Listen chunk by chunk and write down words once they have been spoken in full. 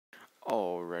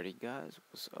Alrighty guys,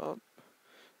 what's up?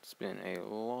 It's been a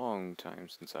long time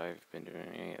since I've been doing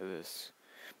any of this.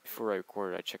 Before I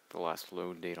recorded, I checked the last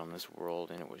load date on this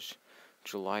world, and it was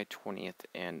July 20th,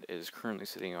 and it is currently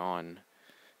sitting on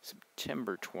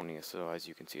September 20th, so as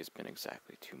you can see, it's been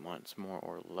exactly 2 months, more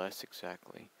or less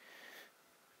exactly.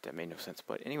 That made no sense,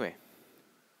 but anyway.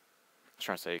 I was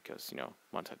trying to say because,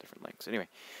 months have different lengths. Anyway,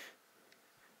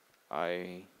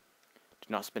 I did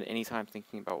not spend any time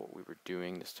thinking about what we were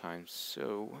doing this time,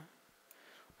 so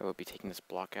I will be taking this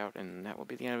block out, and that will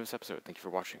be the end of this episode. Thank you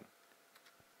for watching.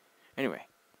 Anyway,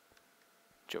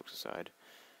 jokes aside,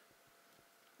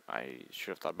 I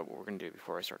should have thought about what we're going to do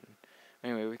before I started.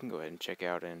 Anyway, we can go ahead and check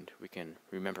out, and we can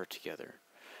remember together.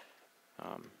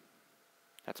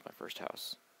 That's my first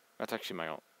house. That's actually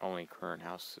my only current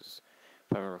house.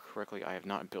 If I remember correctly, I have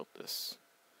not built this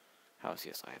house.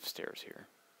 Yes, I have stairs here.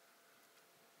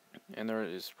 And there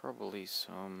is probably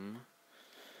some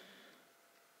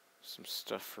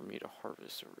stuff for me to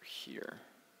harvest over here.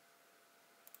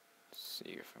 Let's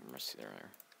see if I'm messy there.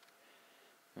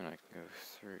 Then I can go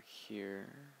through here,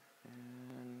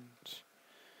 and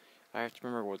I have to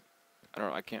remember what I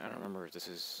don't remember if this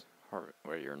is harvest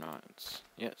or not.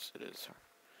 Yes, it is.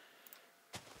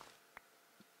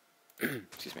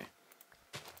 Excuse me.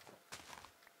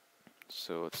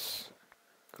 So let's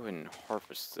go ahead and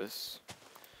harvest this.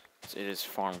 It is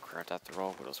Farmcraft after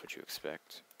all. What else would you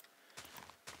expect?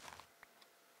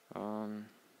 I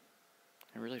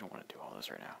really don't want to do all this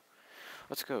right now.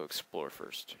 Let's go explore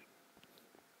first.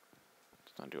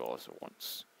 Let's not do all this at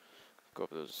once. Go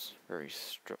up those very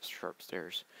sharp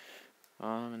stairs.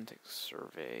 And take a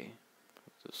survey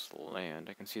of this land.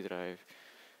 I can see that I've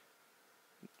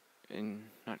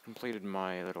not completed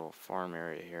my little farm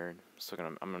area here.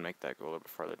 I'm gonna make that go a little bit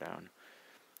farther down.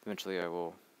 Eventually, I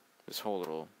will. This whole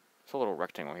little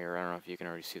rectangle here. I don't know if you can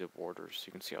already see the borders.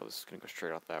 You can see how this is gonna go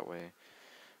straight out that way.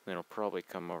 Then it'll probably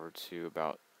come over to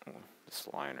about this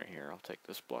line right here. I'll take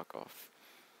this block off.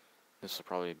 This will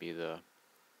probably be the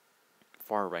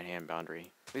far right-hand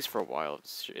boundary, at least for a while.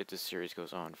 If this series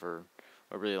goes on for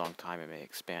a really long time, it may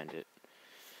expand it.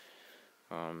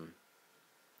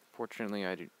 Fortunately,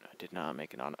 I did not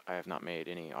make I have not made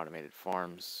any automated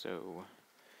farms, so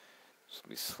this will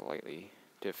be slightly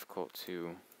difficult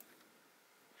to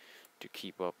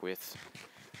keep up with.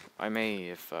 I may,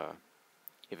 if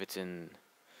it's in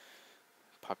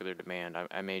popular demand,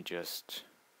 I may just,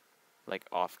 like,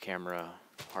 off-camera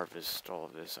harvest all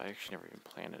of this. I actually never even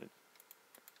planted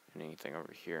anything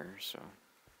over here, so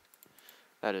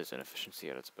that is inefficiency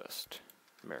at its best.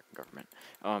 American government.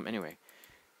 Anyway,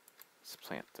 let's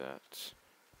plant that.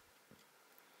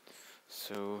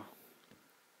 So,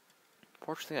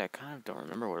 fortunately, I kind of don't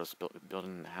remember what I was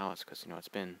building in the house, because, it's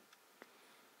been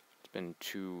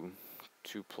 2+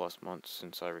 months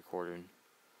since I recorded.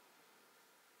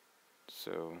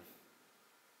 So,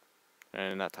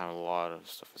 and in that time, a lot of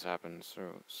stuff has happened, so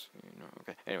it's,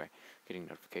 okay. Anyway, getting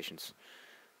notifications.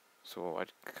 So, I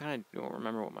kind of don't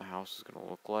remember what my house is going to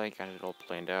look like. I had it all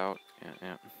planned out.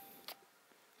 Yeah.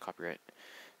 Copyright.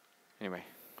 Anyway,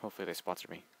 hopefully they sponsor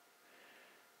me.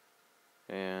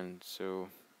 And so,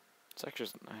 it's actually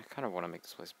just, I kind of want to make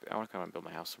this place, I want to kind of build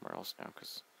my house somewhere else now,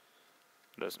 because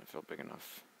it doesn't feel big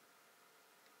enough.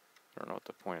 I don't know what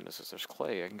the point of this is. There's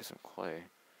clay. I can get some clay.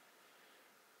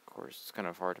 Of course, it's kind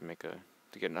of hard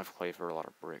to get enough clay for a lot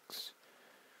of bricks.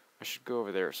 I should go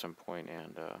over there at some point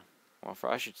and,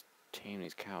 I should tame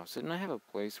these cows. Didn't I have a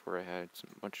place where I had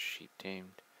a bunch of sheep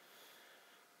tamed?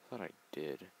 I thought I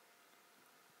did.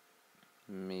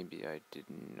 Maybe I did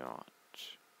not.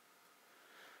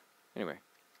 Anyway.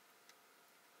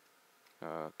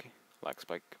 Okay. Lag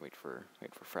spike. Wait for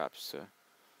Fraps to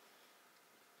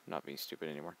not be stupid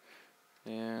anymore.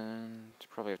 And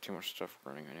probably have too much stuff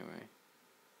running anyway.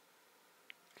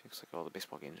 Looks like all the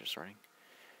baseball games are starting.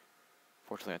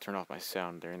 Fortunately, I turned off my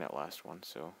sound during that last one,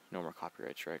 so no more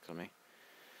copyright strikes on me.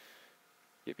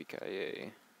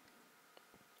 Yippee-ki-yay.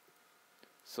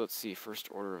 So let's see, first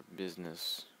order of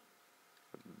business.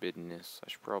 I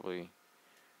should probably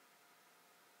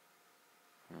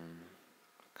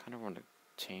kind of want to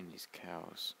tame these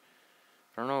cows.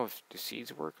 I don't know if the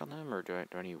seeds work on them, or do I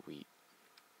need wheat?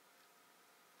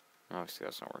 Obviously,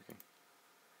 that's not working.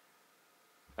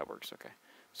 That works, okay.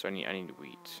 So I need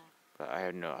wheat, but I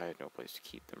had no place to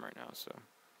keep them right now. So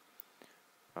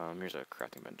here's a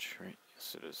crafting bench, right?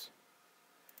 Yes, it is.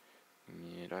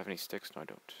 Yeah, do I have any sticks? No, I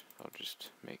don't. I'll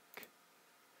just make.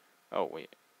 Oh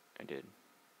wait, I did.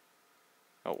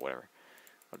 Oh, whatever.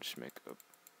 I'll just make a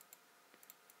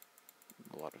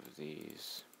lot of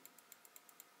these.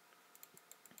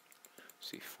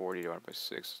 See, 40 divided by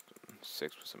 6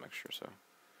 with some extra, so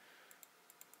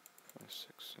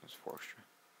 6. That's 4 extra.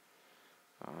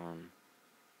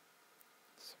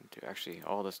 Actually,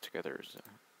 all this together is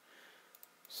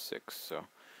 6. So,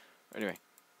 anyway,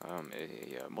 a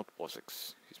multiple of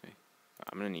 6. Excuse me.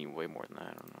 I'm gonna need way more than that.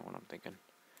 I don't know what I'm thinking.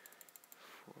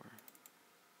 4.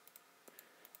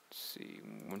 Let's see.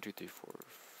 1, 2, 3, 4,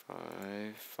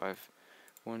 5. 5.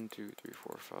 1, 2, 3,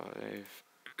 4, 5.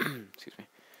 Excuse me.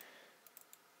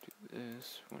 Do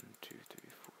this. 1, 2, 3,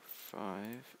 4,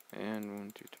 5. And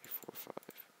 1, 2, 3, 4, 5.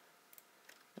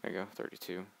 There you go.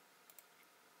 32.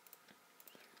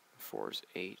 4 is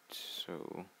 8.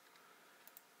 So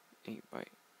 8 by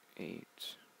 8.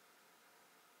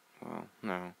 Well,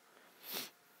 no.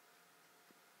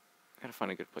 Gotta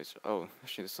find a good place. Oh,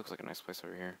 actually, this looks like a nice place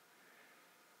over here.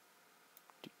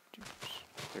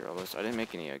 There are all those. I didn't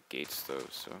make any gates though,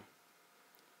 so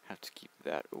have to keep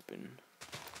that open.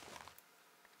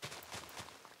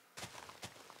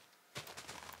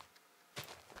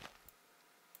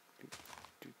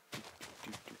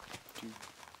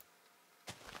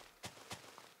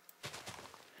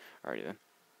 Alrighty then.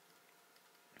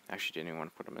 Actually, didn't even want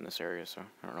to put them in this area, so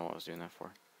I don't know what I was doing that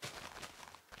for.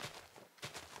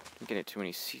 Didn't get too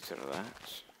many seeds out of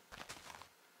that.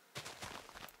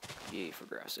 Yay for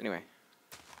grass. Anyway,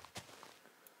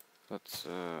 let's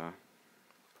put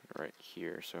it right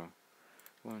here. So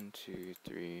 1, 2,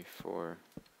 3, 4,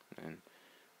 and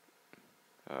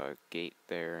gate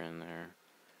there and there.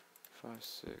 5,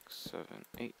 6, 7,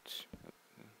 8.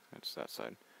 That's that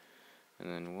side. And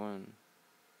then 1,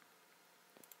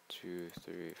 2,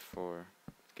 3, 4.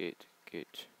 Gate,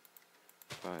 gate.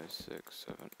 5, 6,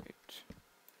 7, 8.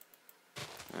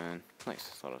 And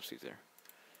nice, a lot of seeds there.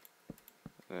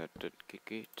 That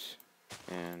gate,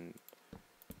 and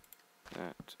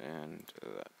that, and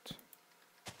that.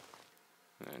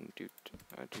 And doot.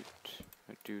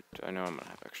 I know I'm gonna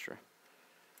have extra.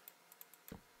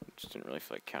 Just didn't really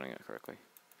feel like counting it correctly.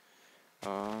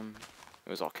 It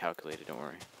was all calculated, don't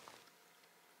worry.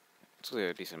 It's really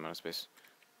a decent amount of space.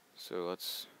 So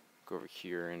let's go over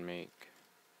here and make,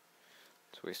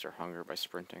 let's waste our hunger by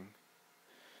sprinting.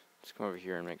 Let's come over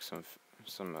here and make some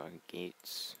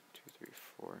gates. 2, 3,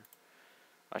 4.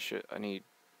 I need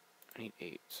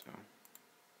 8, so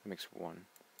that makes 1.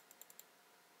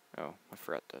 Oh, I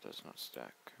forgot that does not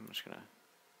stack. I'm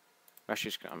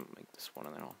actually just gonna make this one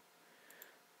and then I'll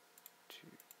 2,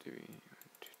 3, 1,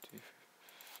 2, 3, 4,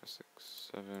 5, 6,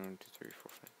 7, 1, 2, 3,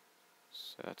 4, 5.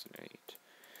 So that's an 8.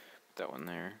 Put that one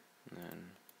there, and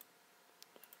then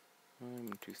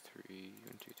 1, 2, 3,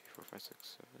 1, 2, 3, 4, 5,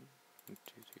 6, 7. 1,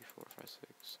 2, 3, 4, 5,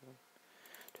 6, 7.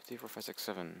 2, 3, 4, 5, 6,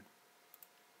 7.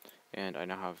 And I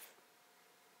now have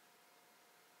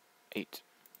 8.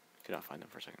 Could not find them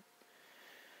for a second.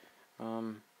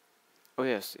 Oh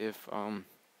yes, if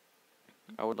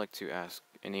I would like to ask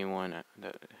anyone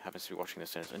that happens to be watching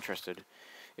this and is interested,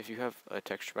 if you have a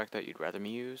texture pack that you'd rather me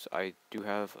use, I do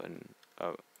have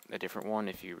a different one.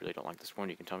 If you really don't like this one,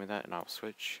 you can tell me that and I'll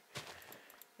switch.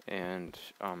 And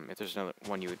if there's another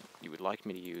one you would like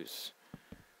me to use,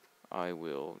 I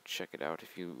will check it out.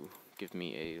 If you give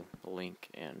me a link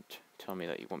and tell me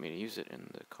that you want me to use it in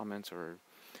the comments or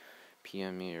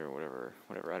PM me or whatever.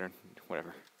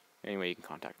 Anyway, you can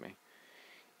contact me.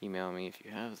 Email me if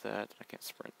you have that. I can't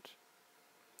sprint.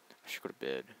 I should go to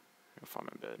bed. If I'm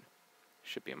in bed,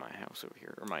 should be in my house over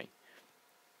here, or my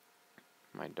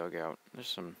dugout. There's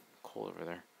some coal over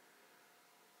there.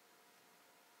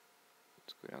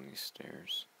 Let's go down these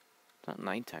stairs. It's not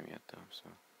nighttime yet though, so.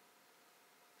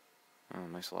 Oh,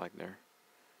 nice lag there.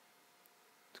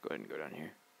 Let's go ahead and go down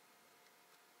here.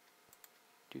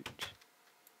 Doot.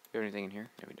 Do we have anything in here?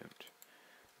 No, we don't.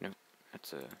 Nope.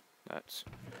 That's.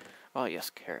 Oh yes,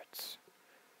 carrots.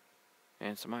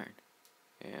 And some iron.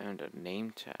 And a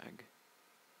name tag.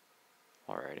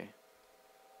 Alrighty.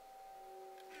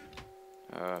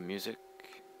 Music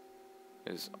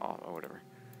is off, or whatever.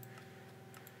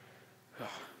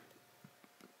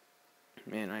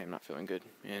 Man, I am not feeling good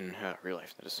in real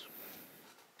life, that is.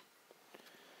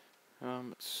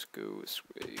 Let's go this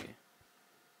way.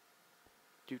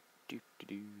 Doot doot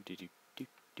doo doo doo doo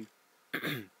doo.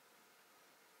 Let's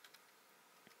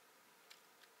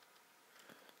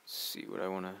see what I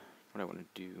wanna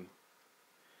do.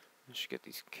 I should get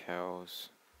these cows.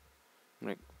 I'm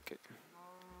gonna get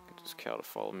this cow to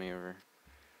follow me over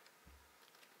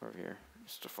here,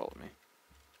 just to follow me.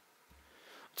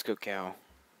 Let's go, cow.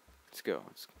 Let's go.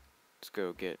 Let's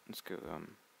go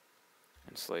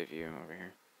enslave you over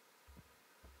here.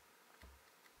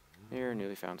 Here,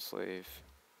 newly found slave.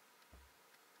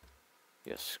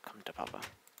 Yes, come to Papa.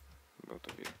 Both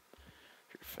of you.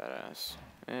 Your fat ass.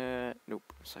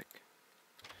 Nope. It's like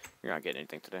you're not getting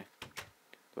anything today.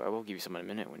 Though I will give you some in a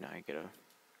minute when I get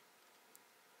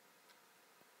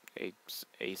a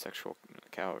asexual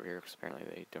cow over here, because apparently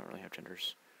they don't really have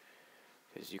genders.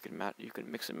 Because you can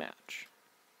mix and match.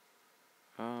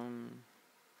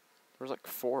 There's like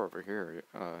 4 over here.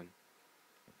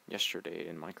 Yesterday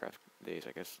in Minecraft days,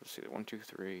 I guess. Let's see, 1, 2,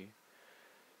 3.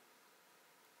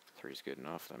 3 is good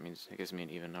enough. That means it gives me an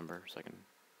even number, so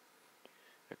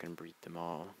I can breed them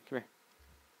all. Come here.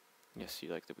 Yes, you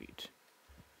like the wheat.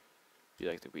 You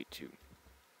like the wheat too.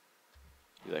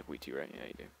 You like wheat too, right? Yeah,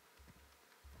 you do.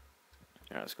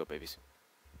 Alright, let's go, babies.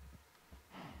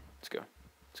 Let's go.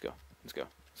 Let's go. Let's go.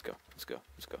 Let's go. Let's go.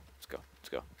 Let's go. Let's go. Let's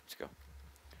go. Let's go.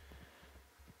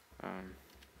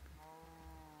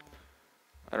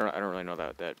 I don't really know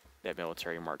that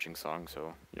military marching song,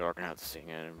 so you are gonna have to sing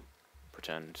it and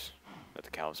pretend that the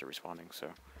cows are responding.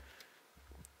 So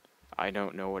I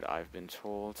don't know what I've been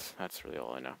told. That's really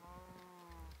all I know.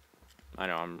 I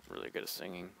know I'm really good at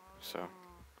singing, so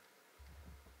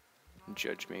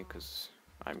judge me, cause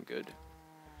I'm good.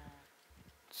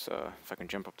 So if I can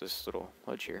jump up this little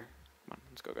ledge here, come on,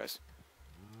 let's go, guys.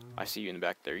 I see you in the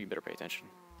back there. You better pay attention.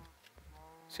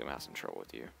 See, I'm having some trouble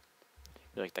with you.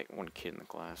 You're like that one kid in the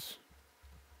class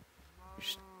who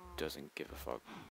just doesn't give a fuck.